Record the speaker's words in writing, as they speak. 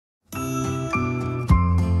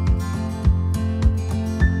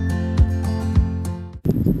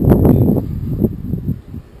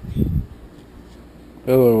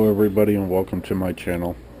everybody, and welcome to my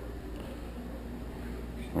channel.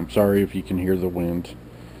 I'm sorry if you can hear the wind,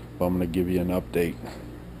 but I'm going to give you an update.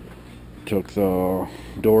 Took the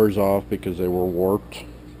doors off because they were warped.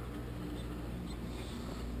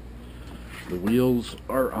 The wheels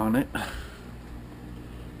are on it,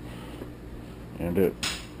 and it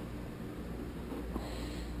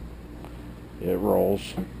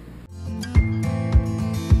rolls.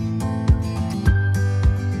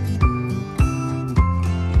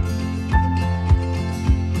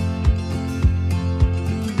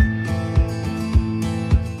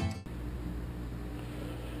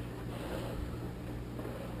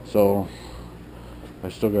 So I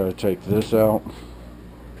still got to take this out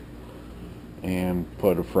and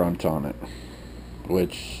put a front on it,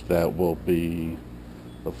 which that will be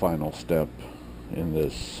the final step in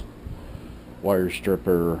this wire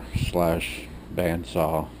stripper slash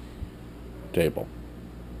bandsaw table.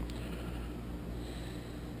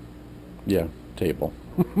 Yeah, table.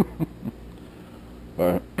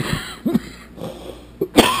 But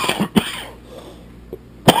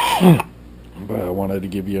I wanted to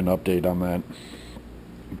give you an update on that.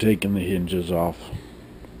 I'm taking the hinges off.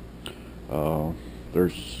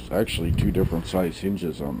 There's actually two different size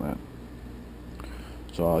hinges on that,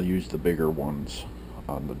 so I'll use the bigger ones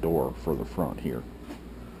on the door for the front here.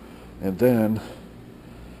 And then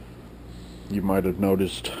you might have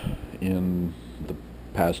noticed in the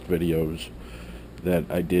past videos that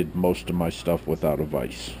I did most of my stuff without a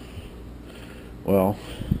vise. Well,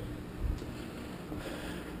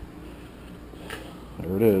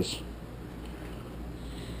 there it is,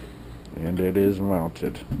 and it is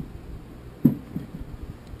mounted.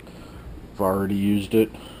 I've already used it,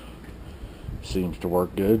 seems to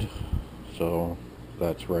work good, so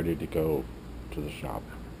that's ready to go to the shop.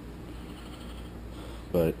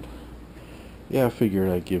 But yeah, I figured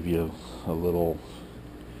I'd give you a little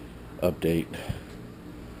update.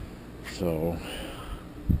 So,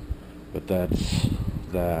 but that's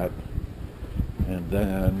that. And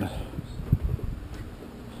then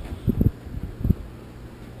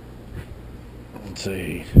let's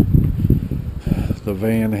see, the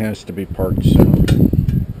van has to be parked soon.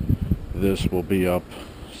 This will be up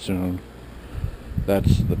soon.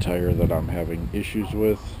 That's the tire that I'm having issues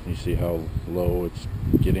with. You see how low it's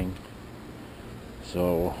getting.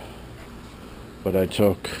 So, but I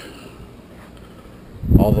took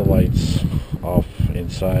all the lights off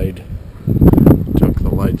inside. Took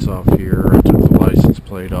the lights off here. I took the license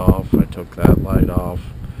plate off. I took that light off.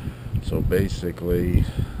 So basically,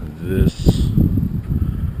 this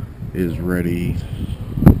is ready.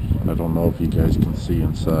 I don't know if you guys can see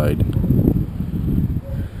inside,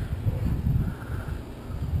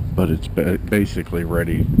 but it's basically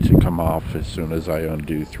ready to come off as soon as I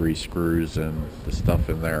undo 3 screws and the stuff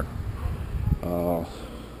in there.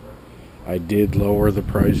 I did lower the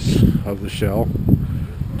price of the shell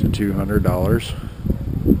to $200,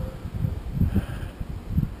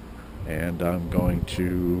 and I'm going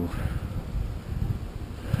to,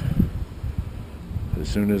 as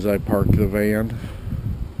soon as I park the van,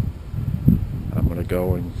 I'm going to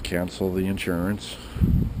go and cancel the insurance,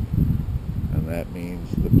 and that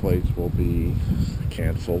means the plates will be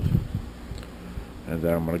canceled. And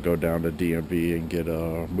then I'm going to go down to DMV and get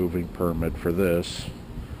a moving permit for this,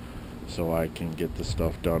 so I can get the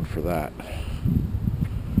stuff done for that.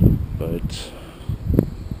 But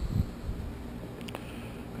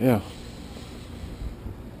yeah,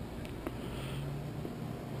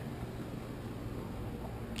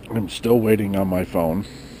 I'm still waiting on my phone.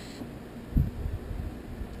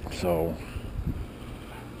 So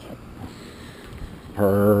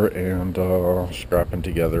her and scrapping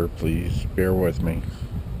together, please bear with me.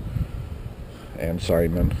 And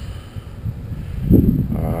Simon,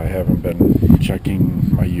 I haven't been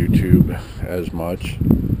checking my YouTube as much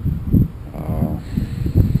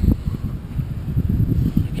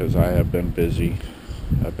because I have been busy.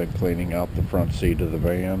 I've been cleaning out the front seat of the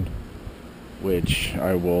van, which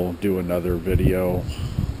I will do another video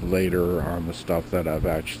later on the stuff that I've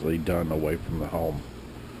actually done away from the home.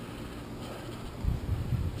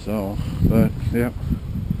 So, but yeah.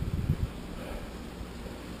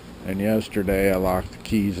 And yesterday I locked the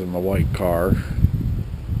keys in the white car,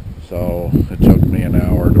 so it took me an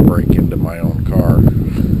hour to break into my own car.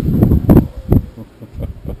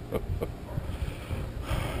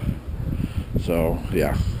 So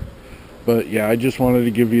yeah, but yeah, I just wanted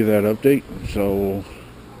to give you that update, so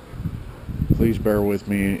please bear with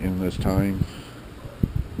me in this time.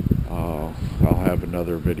 I'll have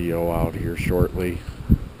another video out here shortly,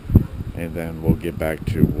 and then we'll get back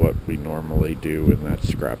to what we normally do, and that's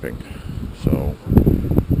scrapping. So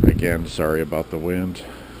again, sorry about the wind,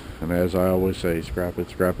 And as I always say, scrap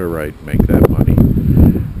it right, make that money.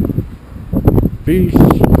 Peace.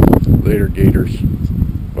 Later, Gators.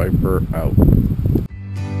 Viper out.